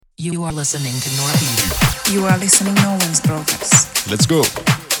You are listening to Norbeat. You are listening Nolan's Brokers. Let's go!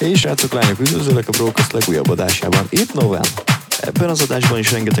 Hey srácok, lányok, üdvözöllek a Brokers legújabb adásában. Itt Nolan. Ebben az adásban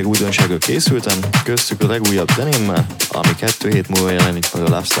is rengeteg újdonsággal készültem, köztük a legújabb zenémmel, ami 2 hét múlva jelenik meg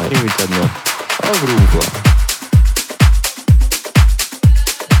a Lifestyle Limitednél, a Groove-val.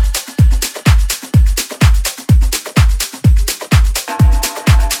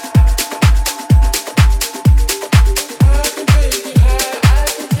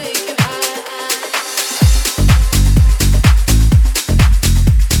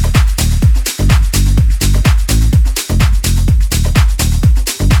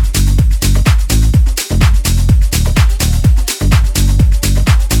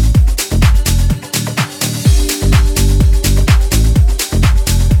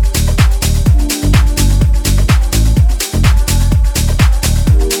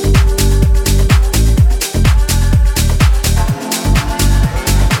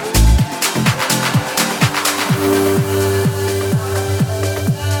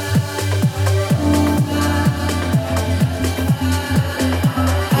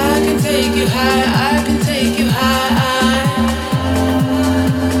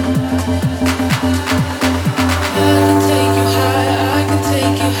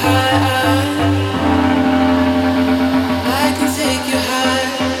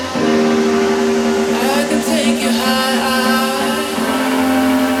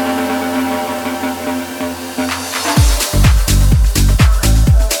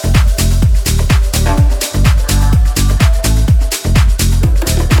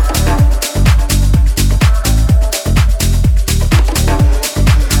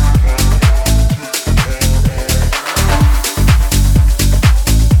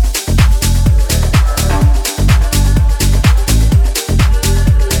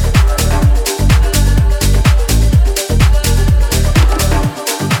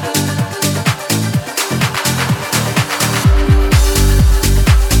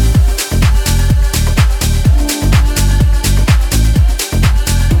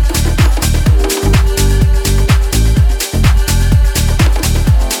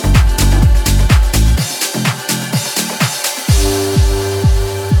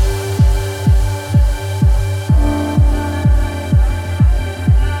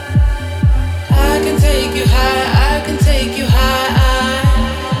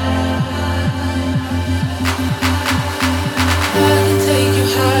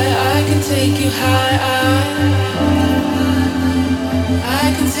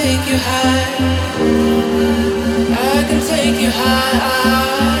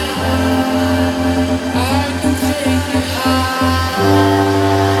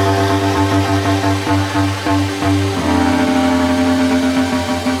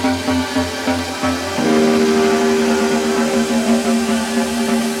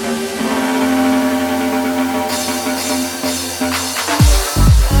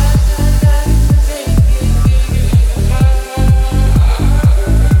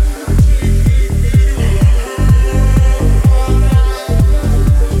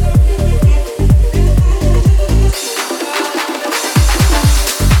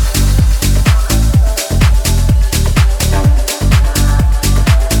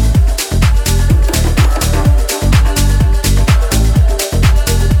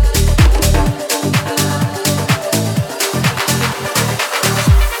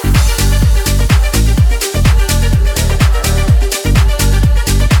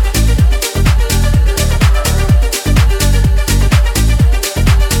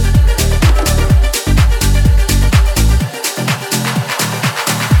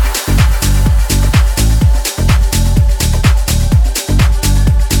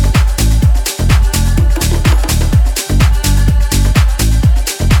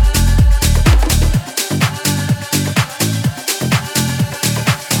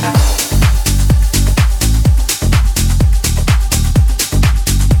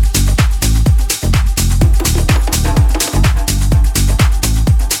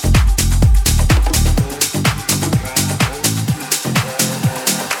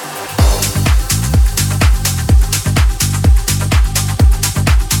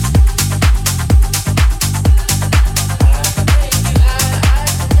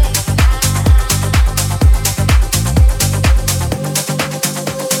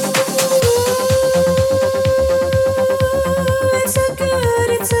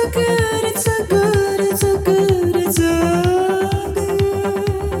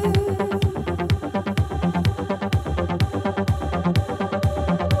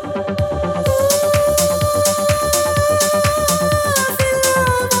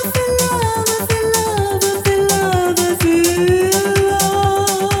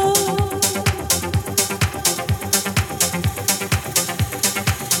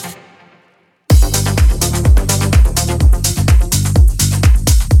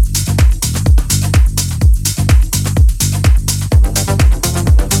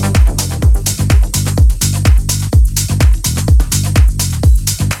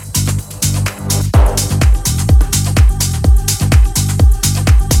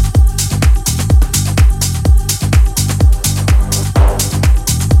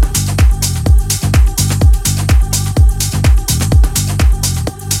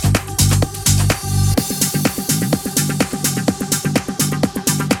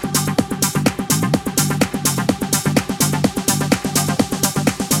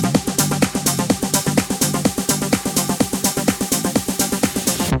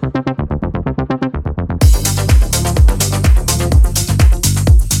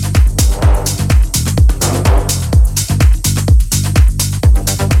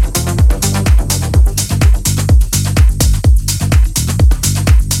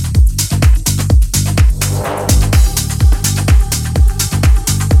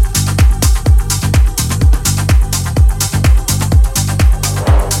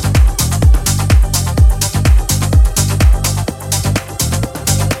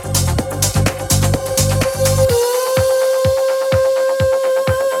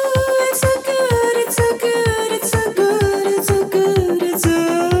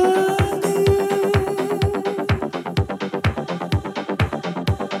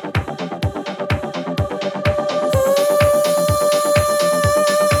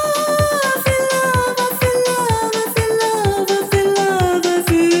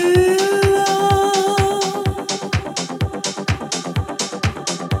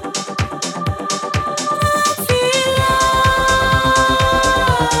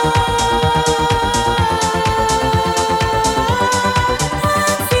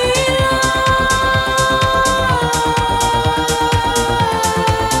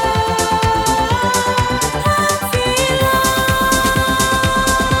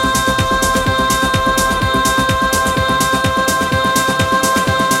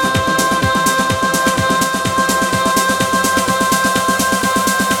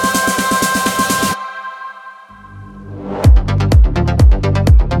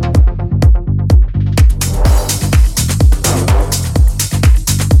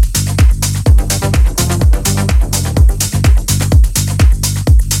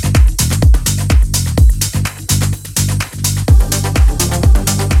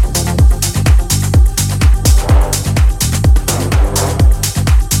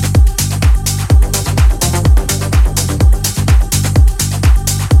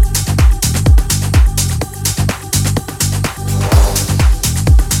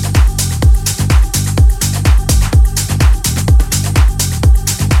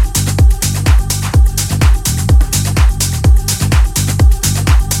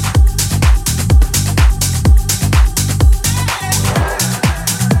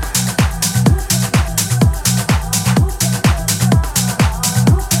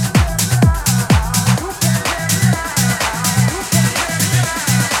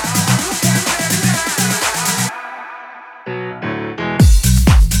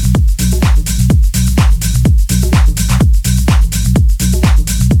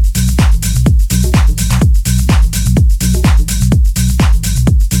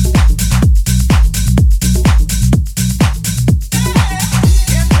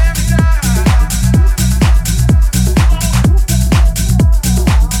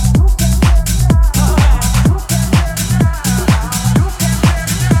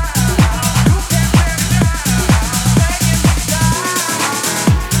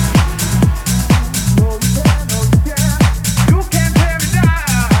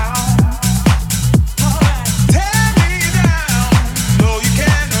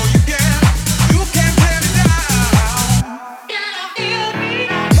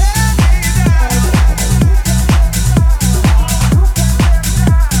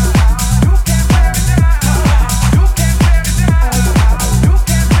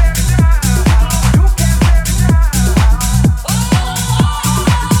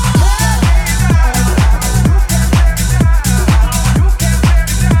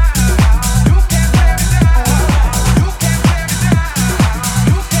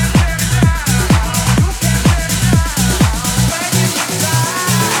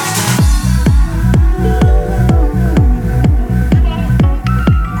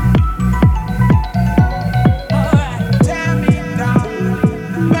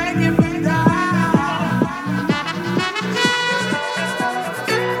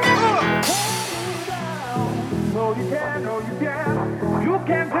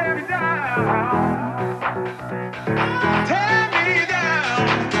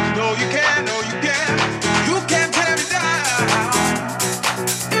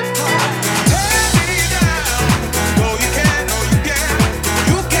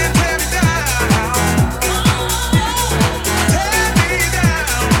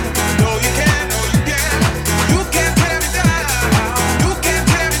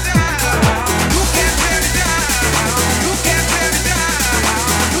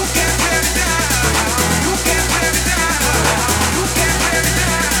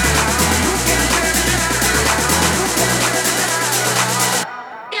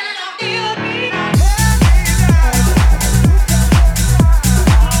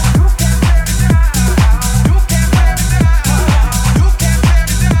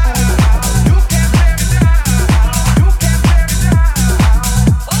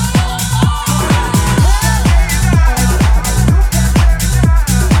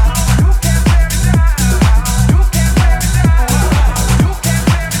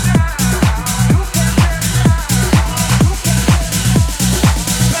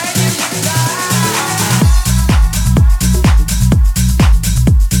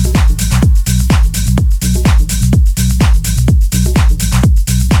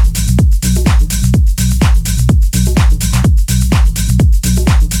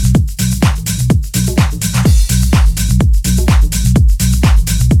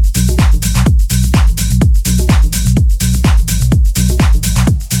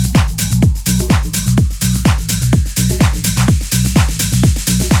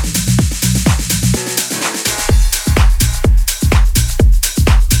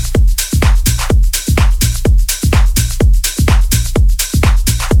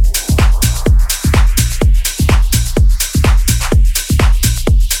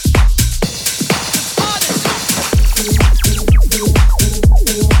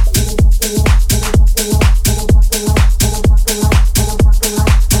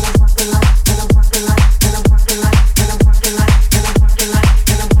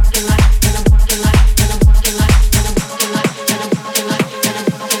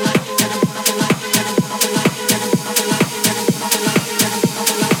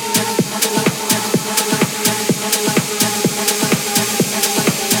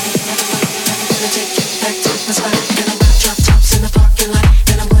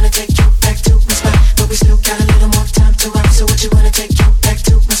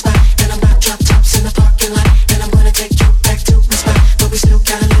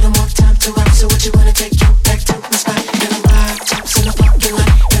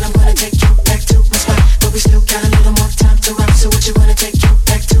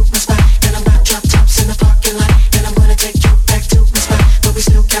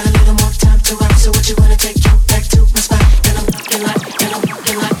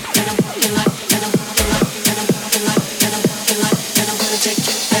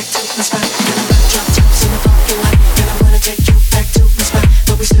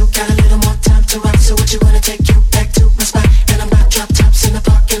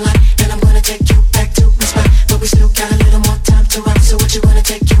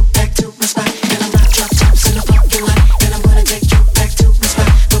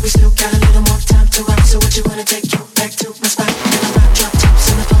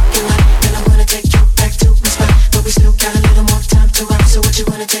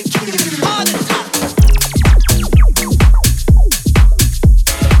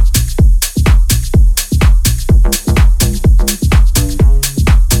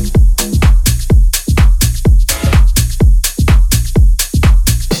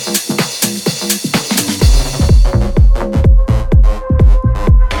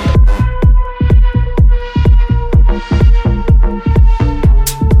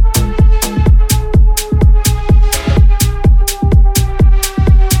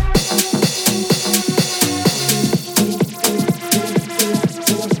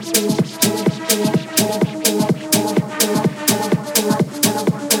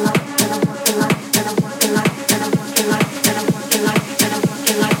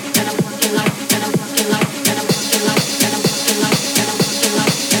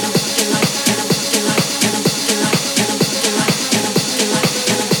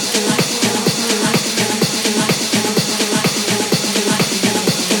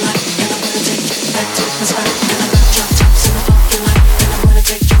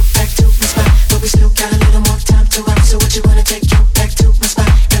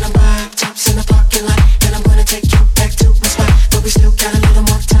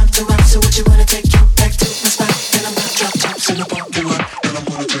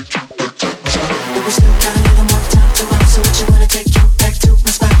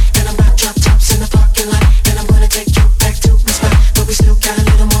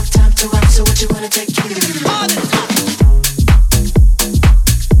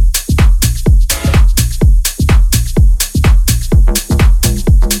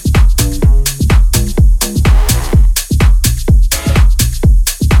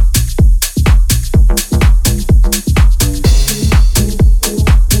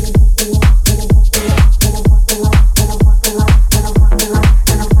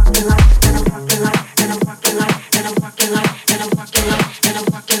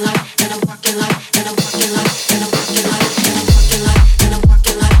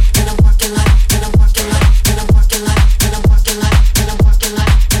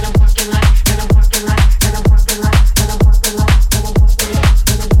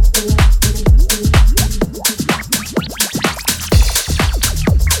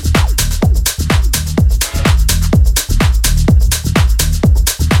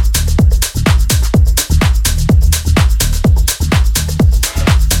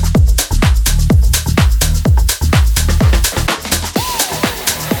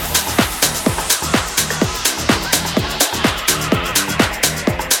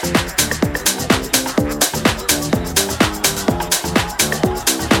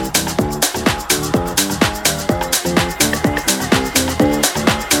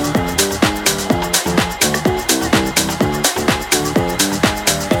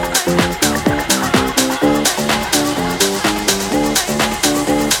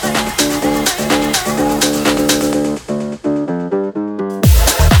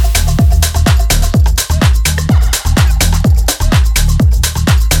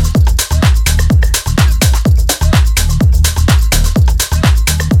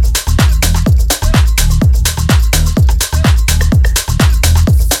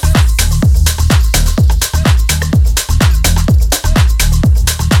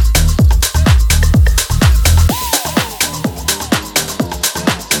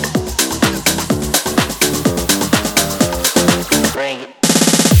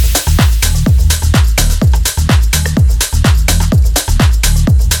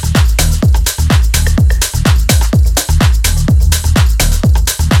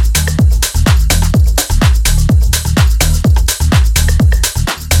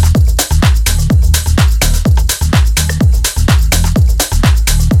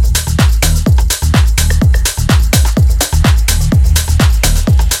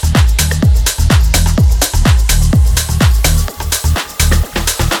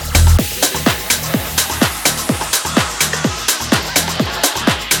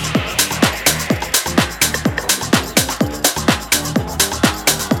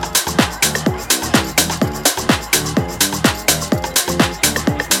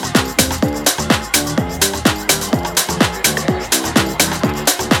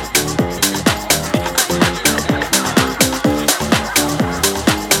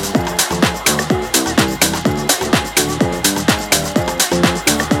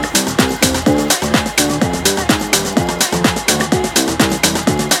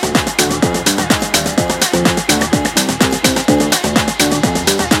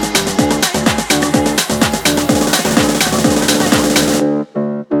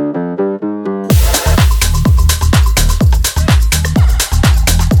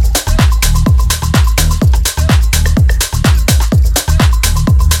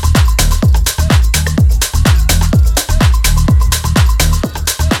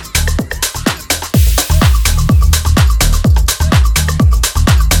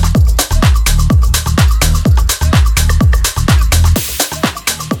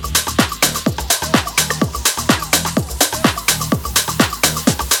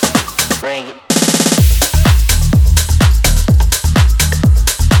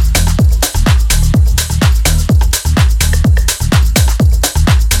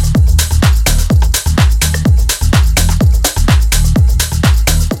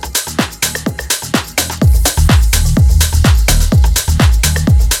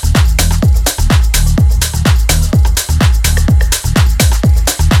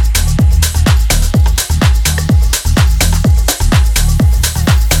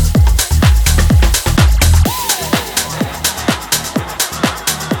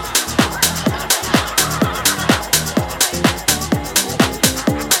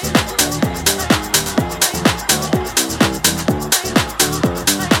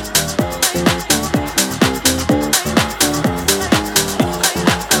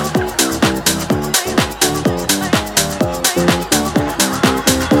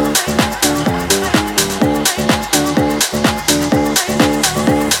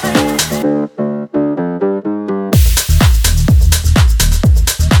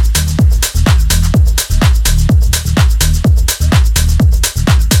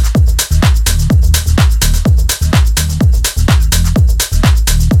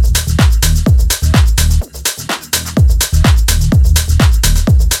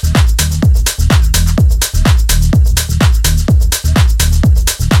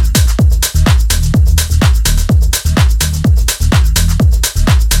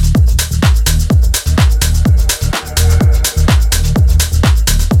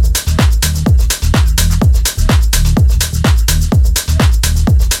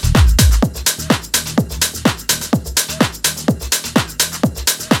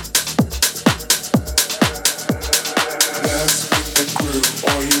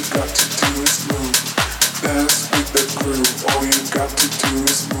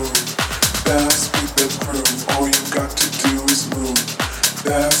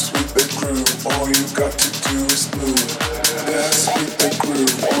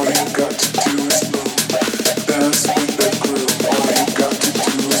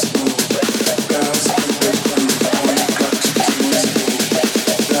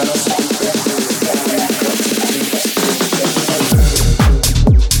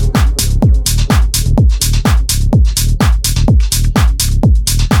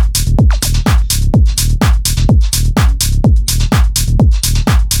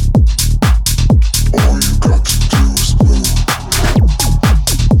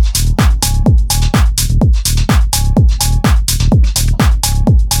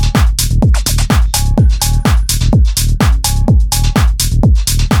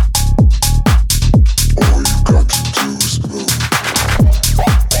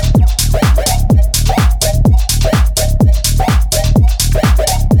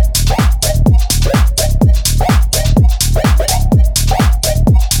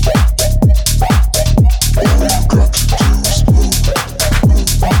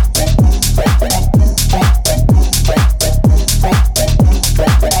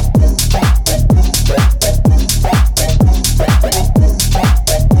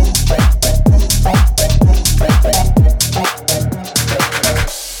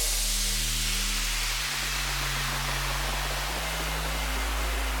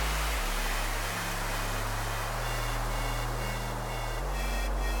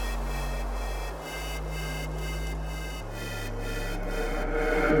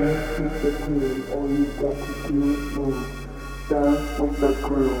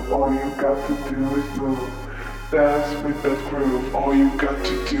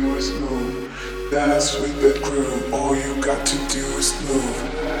 All you got to do is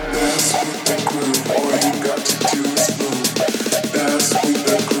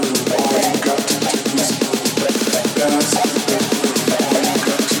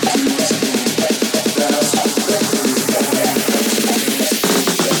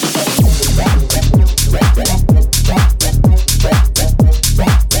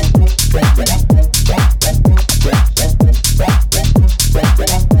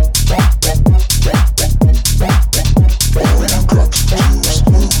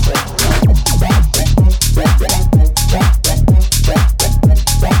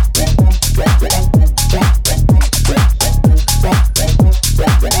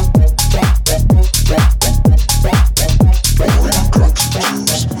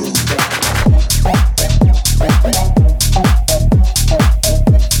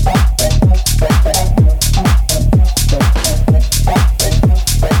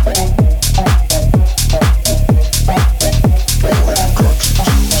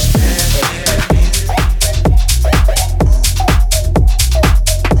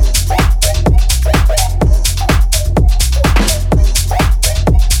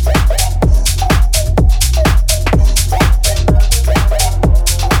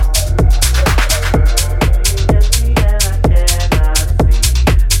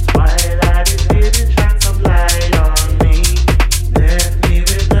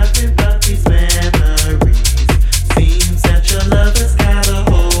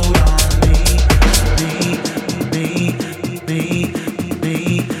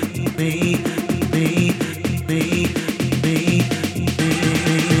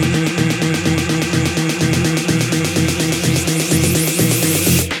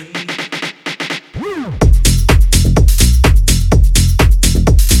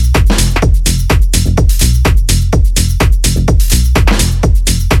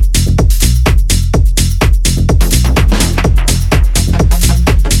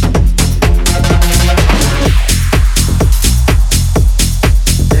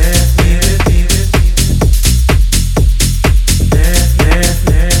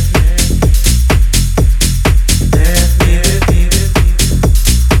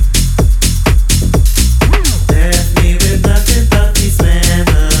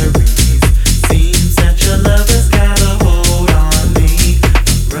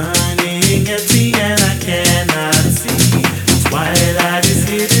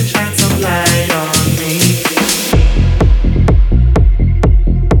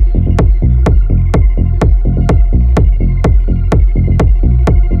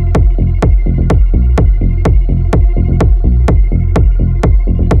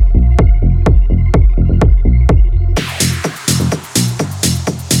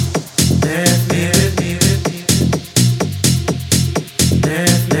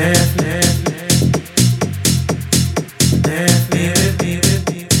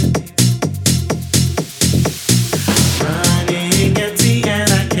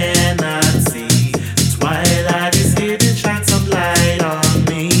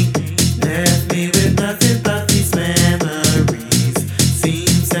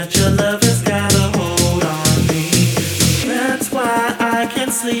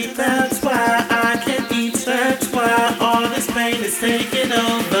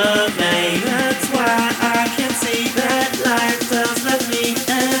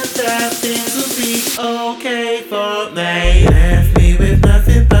for me. Left me with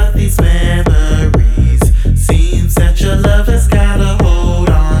nothing but these memories. Seems that your love has got a hold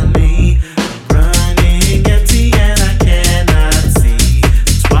on me. Running empty and I cannot see.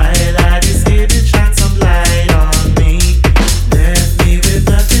 Twilight is here to shine some light on me. Left me with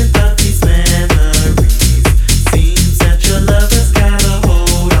nothing but these memories. Seems that your love has got a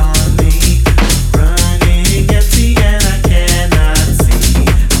hold on me. Running empty and I cannot see.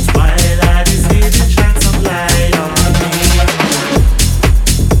 Twilight is here to shine some light on me.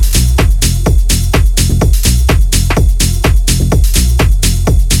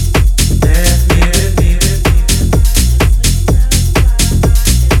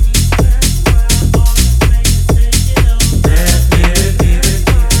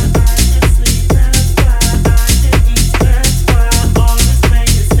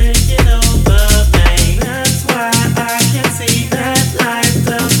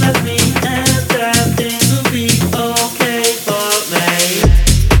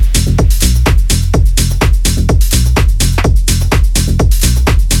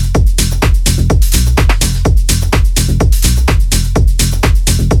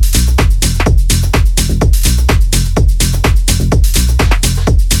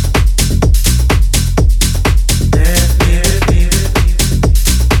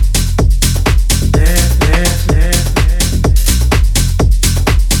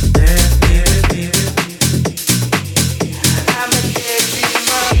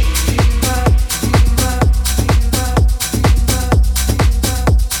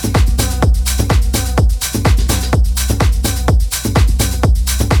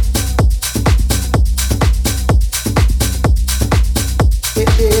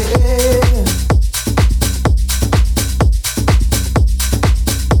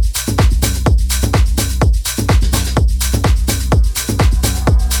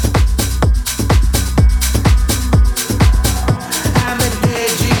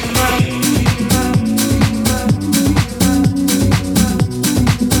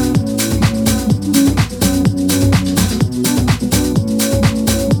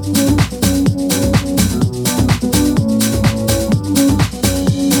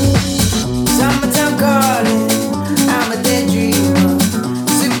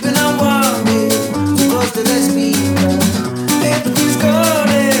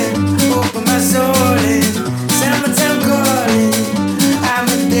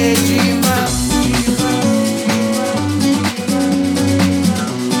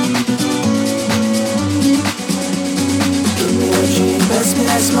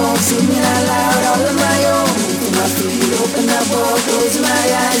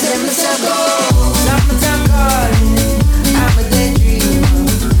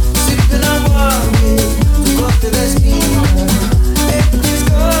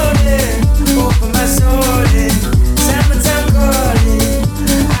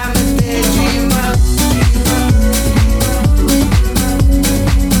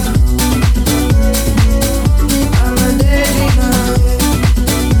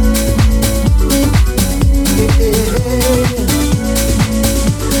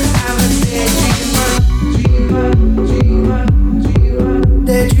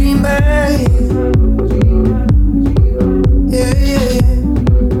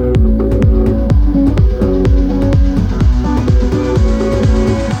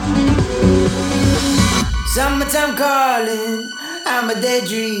 Summertime calling, I'm a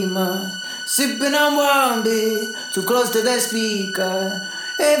daydreamer. Sipping on warm beer, too close to the speaker.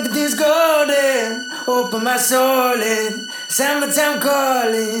 Everything's golden, open my soul in. Summertime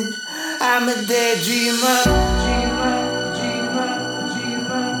calling, I'm a daydreamer.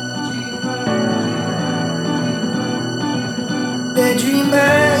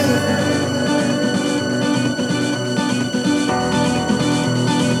 Daydreamer.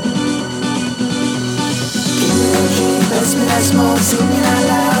 Best me that smoke, singing out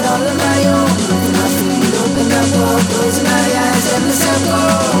loud, all on my own. Moving my feet, open up, closing my eyes, let myself go.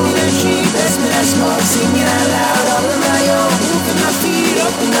 Best me that smoke, singing out loud, all on my own. Moving my feet,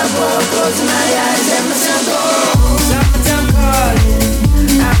 open up, closing my eyes, let myself go. Summertime calling,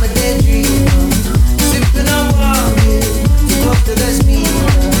 I'm a daydreamer. Sipping on warm beer, too close to the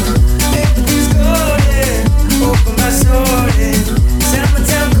speaker. Everything's golden, open my soul in.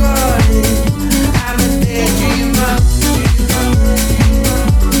 Summertime calling, I'm a daydreamer.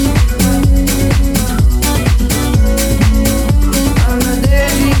 I'm a daydreamer.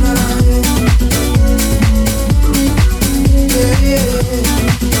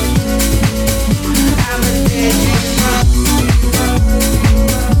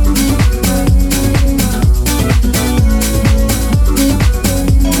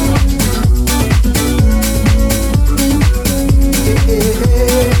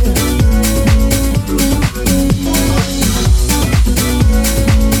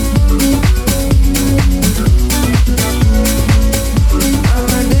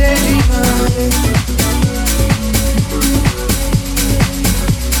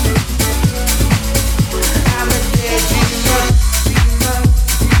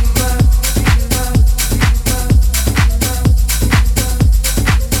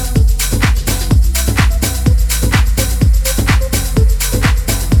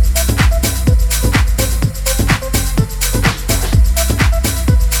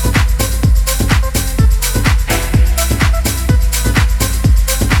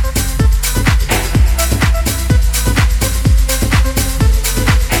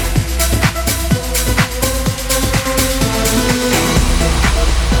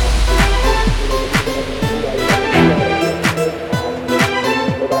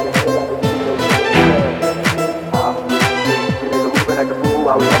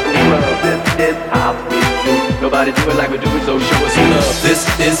 Nobody do it like we do it, so show us some love. This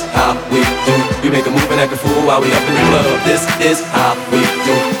is how we do. We make a move and act a fool while we up in the club. This is how we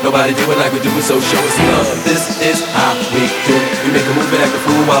do. Nobody do it like we do it, so show us some love. This is how we do. We make a move and act a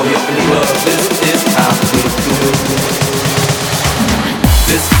fool while we up in the club. This is how we do.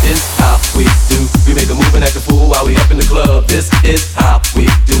 This is how we do. We make a move and act a fool while we up in the club. This is how we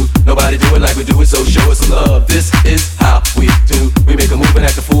do. Nobody do it like we do it, so show us some love. This is how we do. We make a move and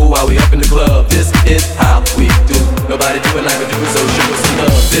act a fool while we up in the club. This is how we do. Nobody do it like we do it, so show us some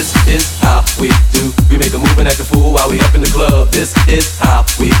love. This is how we do. We make a move and act a fool while we up in the club. This is how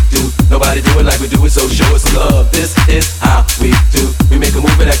we do. Nobody do it like we do it, so show us some love. This is how we do. We make a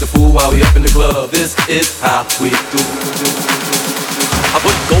move and act a fool while we up in the club. This is how we do. I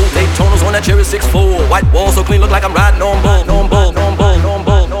put gold Daytonas on that cherry 6'4". White wall so clean, look like I'm riding on bull, on bull, on bull, on bull, on bull,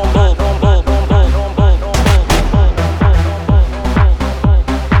 on bull, on bull, on bull, on bull.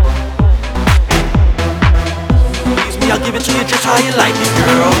 Please me, I'll give it to you just how you like it,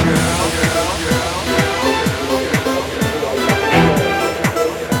 girl.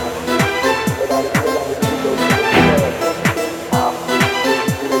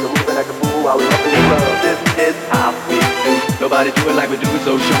 Nobody do it like we do it,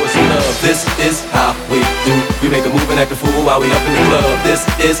 so show us some love. This is how we do. We make a move and act a fool while we up in the club. This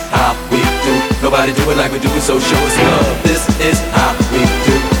is how we do. Nobody do it like we do it, so show us some love. This is how we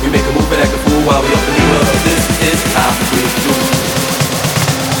do. We make a move and act a fool while we up in the club. This is how we do.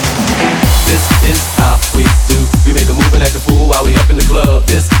 This is how we do. We make a move and act a fool while we up in the club.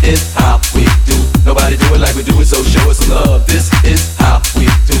 This is how we do. Nobody do it like we do it, so show us some love. This is how we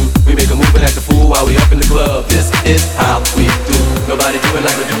do. We make a move and act a fool while we up in the club. This is how we do. Nobody do it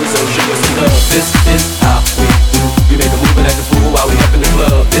like we do it, so show us some love. This is how we do. We make a move and act a fool while we up in the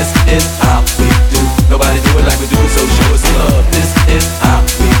club. This is how we do. Nobody do it like we do it, so show us some love. This is how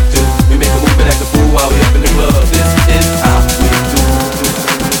we do. We make a move and act a fool while we up in the club. This is how we do.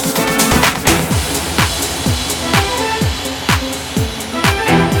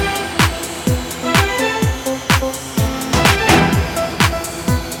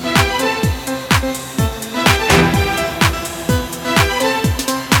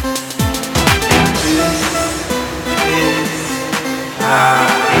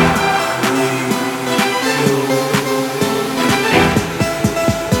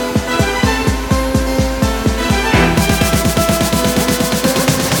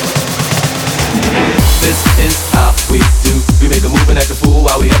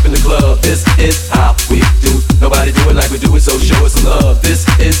 This is how we do. Nobody do it like we do it, so show us some love. This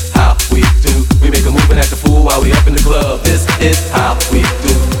is how we do. We make a move and act a fool while we up in the club. This is how we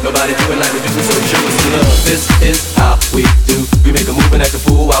do. Nobody do it like we do it, so show us some love. This is how we do. We make a move and act a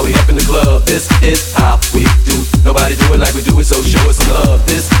fool while we up in the club. This is how we do. Nobody do it like we do it, so show us some love.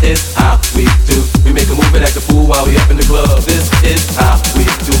 This is how we do. We make a move and act a fool while we up in the club. This is how we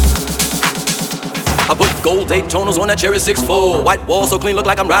do. I put gold Daytonas on that cherry 6'4". White wall so clean, look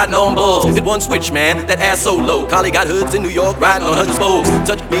like I'm riding on bulls. Hit one switch, man, that ass so low. Collie got hoods in New York, riding on 100 spokes.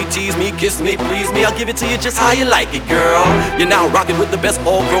 Touch me, tease me, kiss me, please me. I'll give it to you just how you like it, girl. You're now rocking with the best,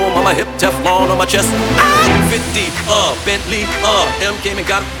 all chrome on my hip, Teflon on my chest. 50, Bentley, M came and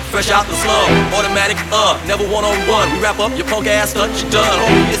got it fresh out the slum. Automatic, never one-on-one. We wrap up your punk ass stunt, you done,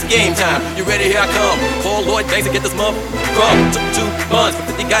 homie. It's game time. You ready? Here I come. Call Lloyd Banks and get this mother crumb. Took 2 months,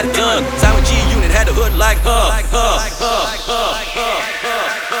 but 50 got it done. Simon G Unit had the hood like This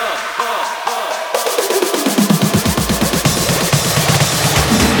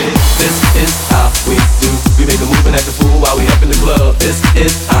is how we do. We make a move and act a fool while we up in the club. This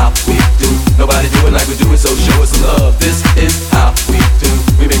is how we do. Nobody do it like we do it, so show us some love. This is how we do.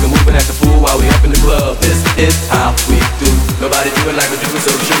 We make a move and act a fool while we up in the club. This is how we do. Nobody do it like we do it,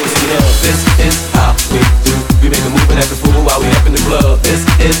 so show us some love. This is how we do. We make a move and act a fool while we up in the club. This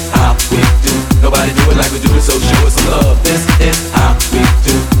is how we do. Nobody do it like we do it, so show us some love. This is how we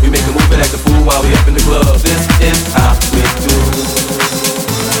do. We make a move and act a fool while we up in the club. This is how we do.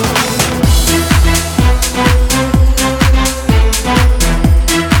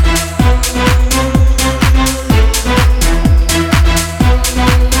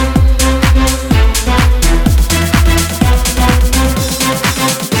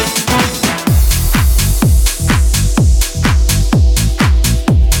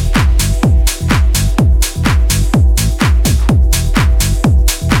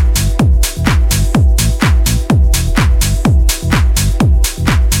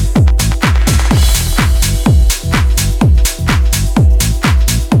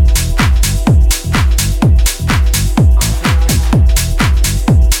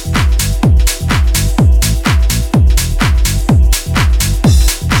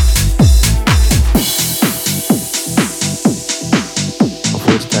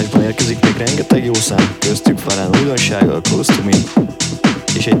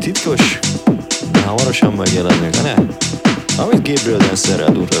 És egy titkos, de hamarosan megjelenünk, ne? Amit Gabriel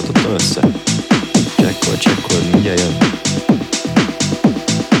Dancerrel durratottam össze. Csekkold, mindjárt jön.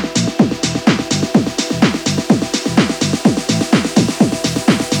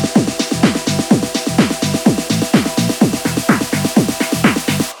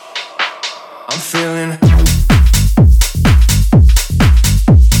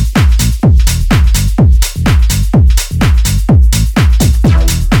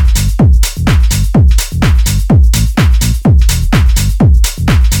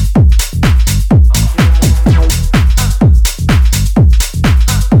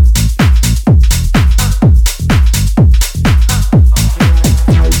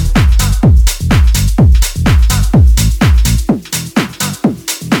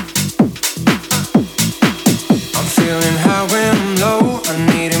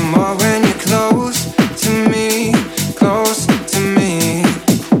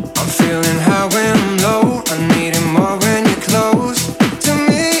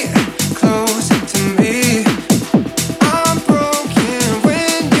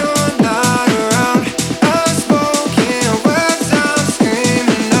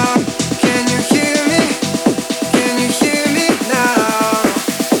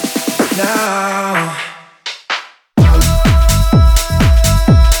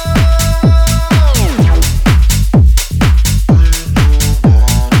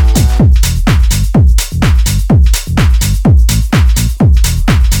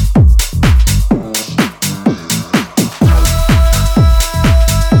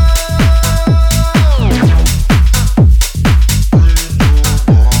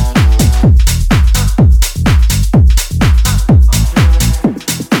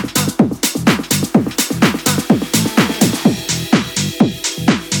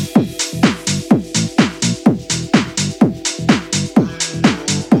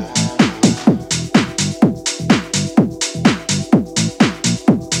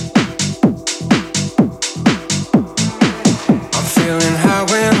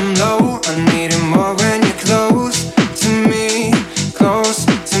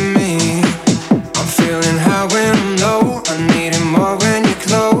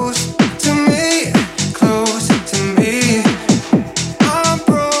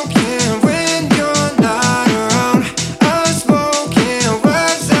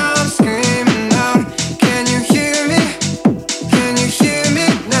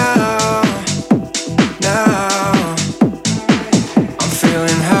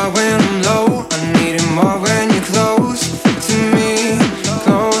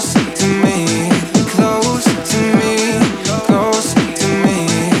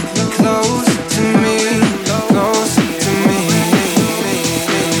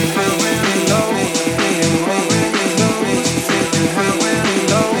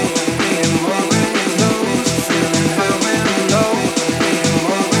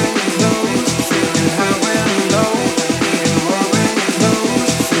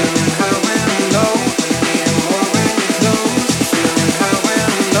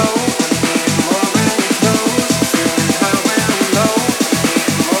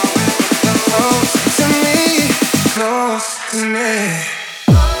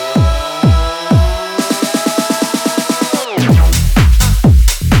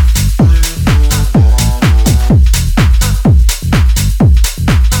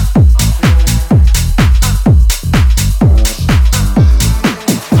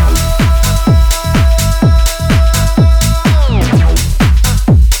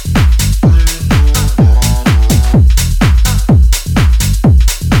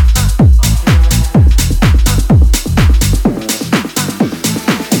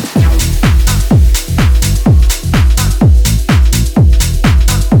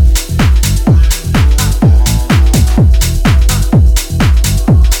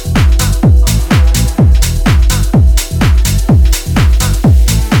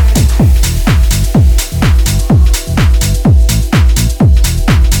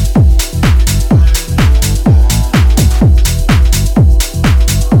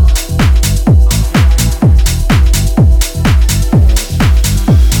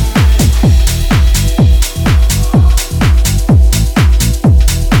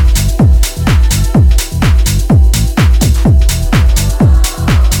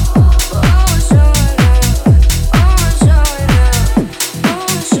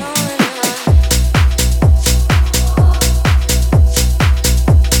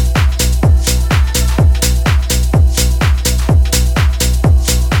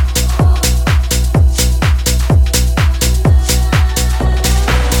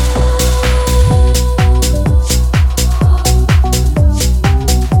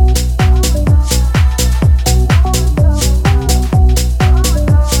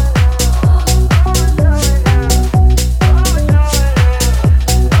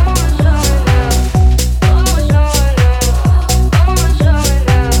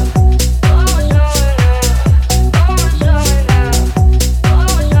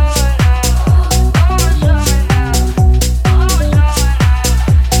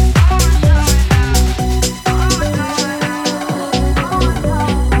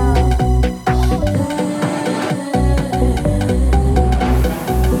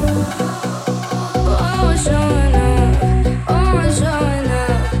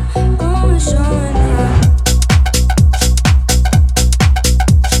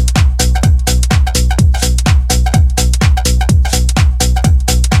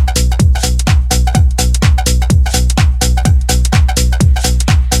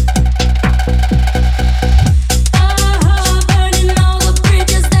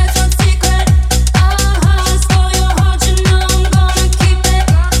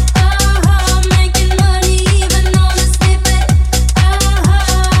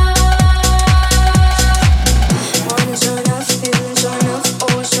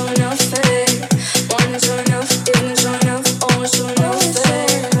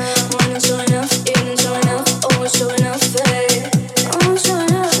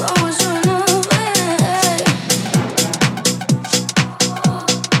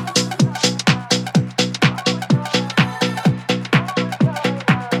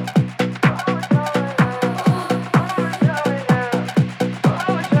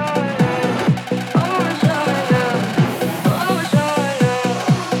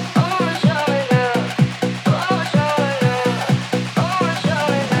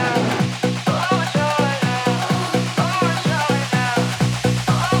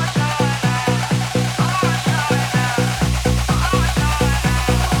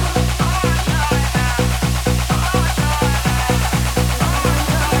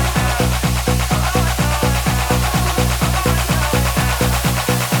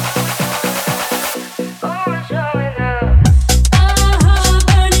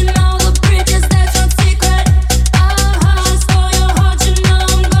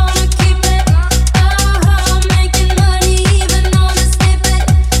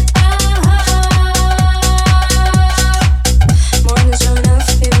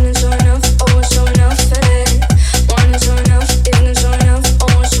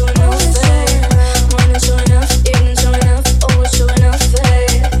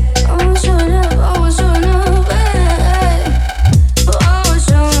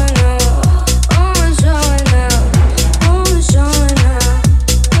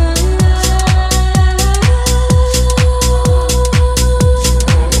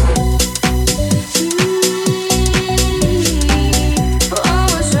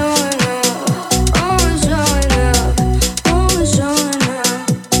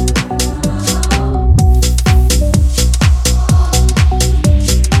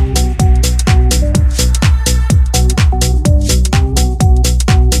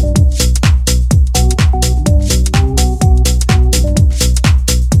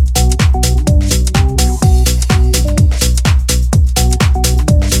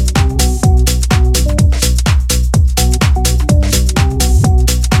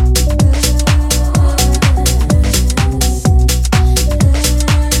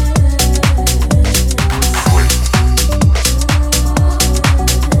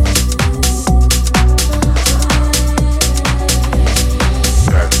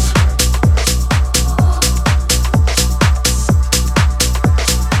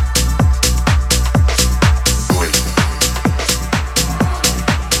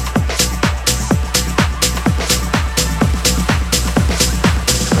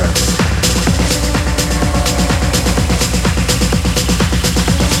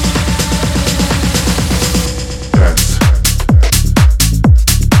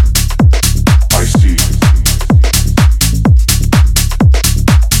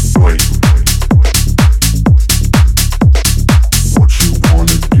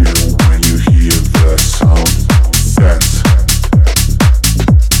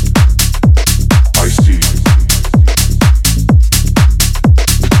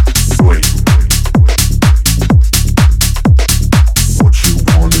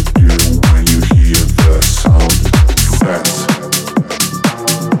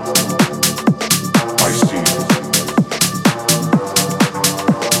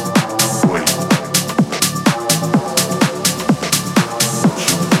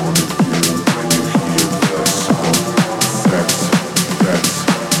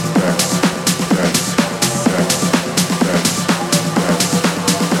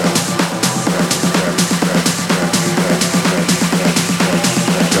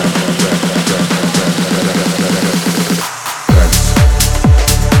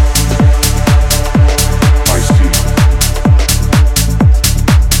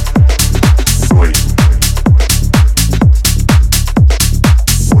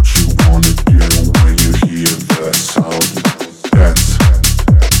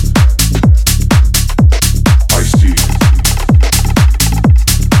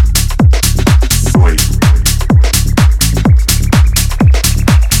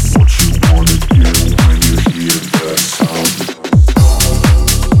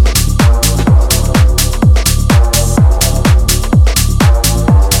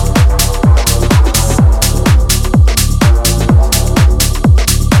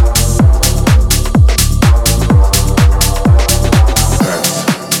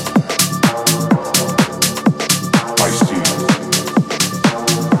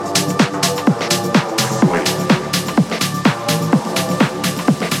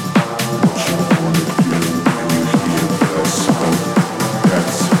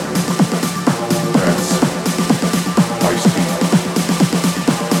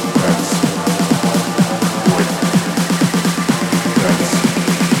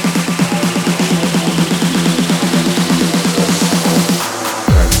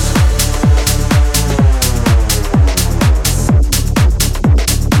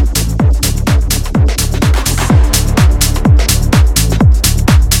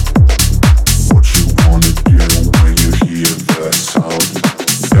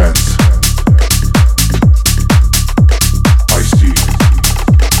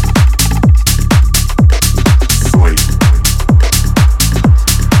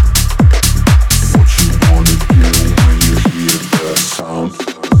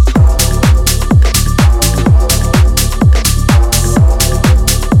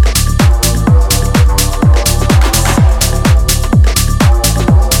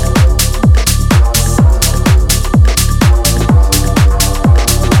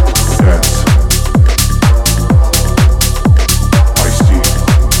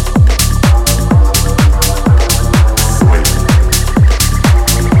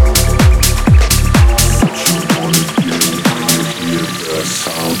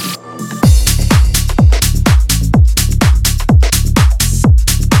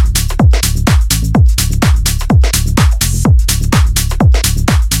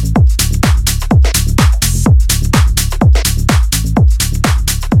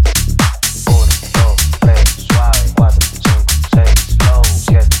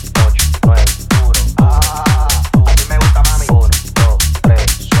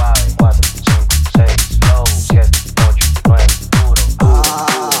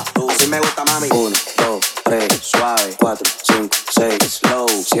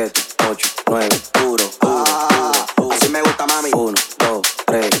 7, 8, 9, duro, duro. Así me gusta, mami. 1, 2,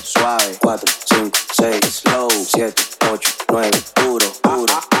 3, suave. 4, 5, 6, slow. 7, 8, 9, duro,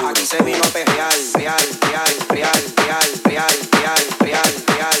 duro. Aquí se vino a perrear, real, real, real, real, real, real, real,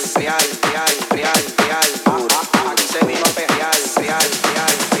 real, real, real, real, real, duro. Aquí se vino a perrear, real,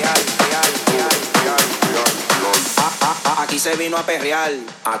 real, real, real, real, real, real. Aquí se vino a perrear.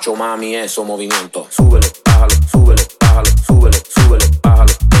 Hacho mami, eso movimiento. Súbelo, bájalo, súbelo, bájalo, súbelo, súbelo,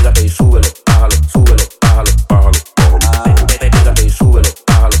 bájalo. Pégate y súbelo, bájalo, súbelo, bájalo, bájalo. Pégate y súbelo,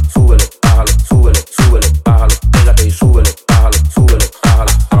 bájalo, súbelo, bájalo, súbelo, súbelo, bájalo. Pégate y súbelo, bájalo, súbelo,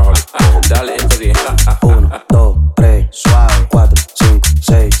 bájalo, bájalo. Dale, esto bien. 1, 2, 3, suave. 4, 5,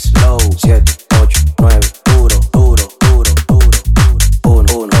 6, slow. 7, 8, 9, duro, duro, duro, duro, duro.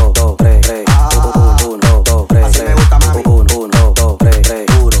 1, 2, 3, 3. 1, 2, 3, 3. Así me gusta, mami. 1, 2, 3, 3.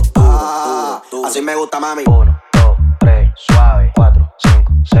 Duro, duro, duro. Así me gusta, mami. 1, 2, 3, suave. 4,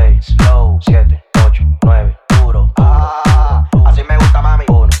 5, 6, slow. 7, 8, 9, duro, duro. Así me gusta, mami.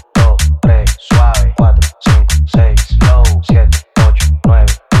 1, 2, 3, suave. 4, 5, 6, slow. 7, 8, 9,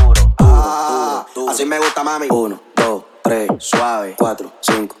 duro, duro, duro. Así me gusta, mami. 1, 2, 3, suave. 4,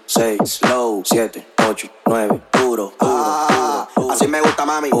 5, 6, slow. 7, 8, 9, duro, duro, duro. Así me gusta,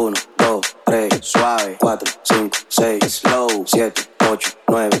 mami. 1, 2, 3, suave. 4, 5, 6, slow. 7, 8,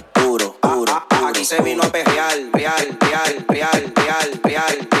 9, duro, duro. Aquí se vino a perrear, real, real, real, real,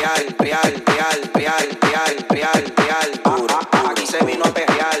 real, real, real, real, real, real, real, real, duro. Aquí se vino a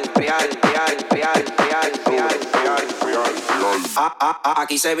perrear, real, real, real, real, real, real, real.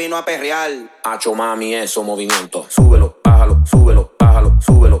 Aquí se vino a perrear. Hacho mami, eso movimiento. Súbelo, bájalo, súbelo, bájalo,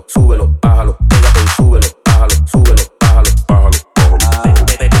 súbelo, súbelo, bájalo. Pégate y súbelo, bájalo, súbelo, bájalo, bájalo.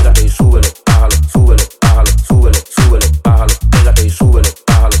 Pégate y súbelo, bájalo, súbelo, bájalo, súbelo, súbelo, bájalo. Pégate y súbelo,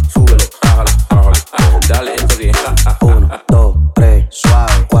 bájalo, súbelo, bájalo, bájalo. Dale, esto bien. 1, 2, 3,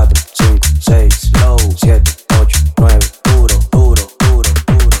 suave. 4, 5, 6, slow. 7, 8, 9, duro, duro, duro,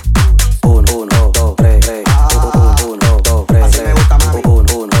 duro. 1, 2, 3, 3. 1, 2, 3, 3. Así me gusta, mami.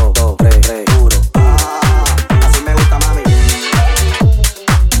 1, 2, 3, 3. Duro. Así me gusta, mami.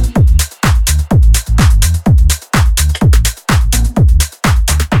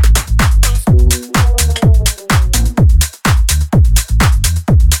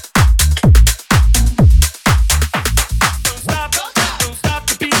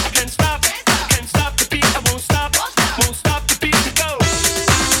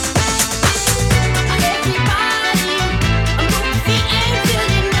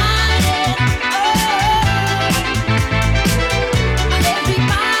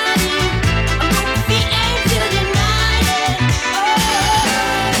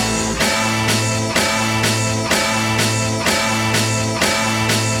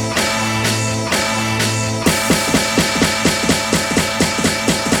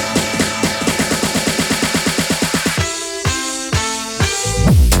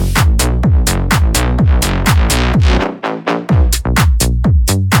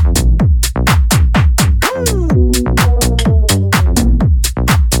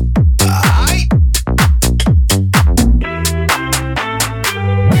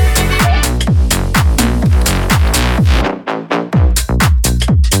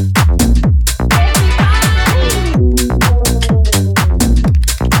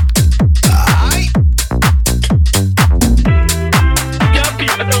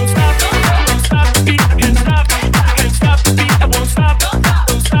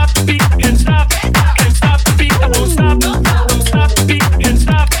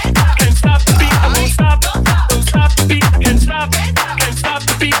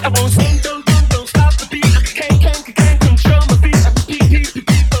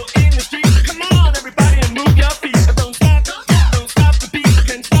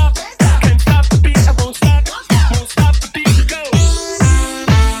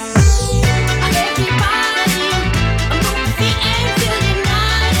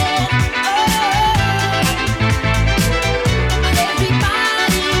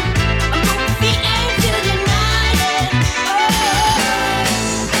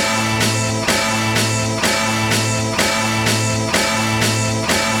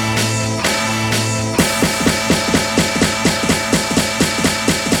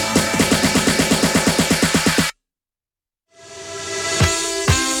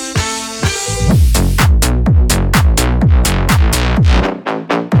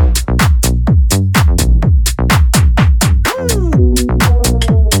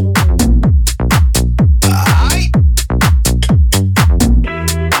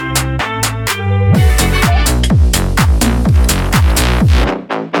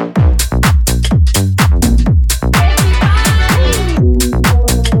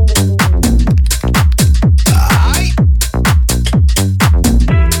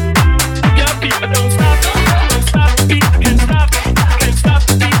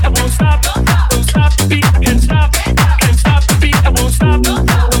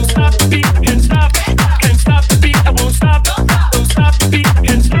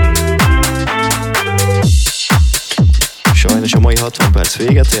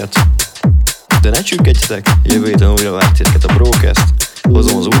 figyeljetek, jövő héten újra várt titeket a Brocast,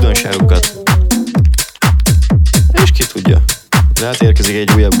 hozom az újdonságokat, és ki tudja, lehet érkezik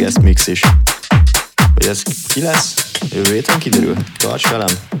egy újabb guest mix is. Hogy ez ki lesz, jövő héten kiderül. Tarts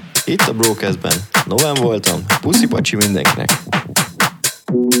velem, itt a Brocastben. Noven voltam, puszi pacsi mindenkinek.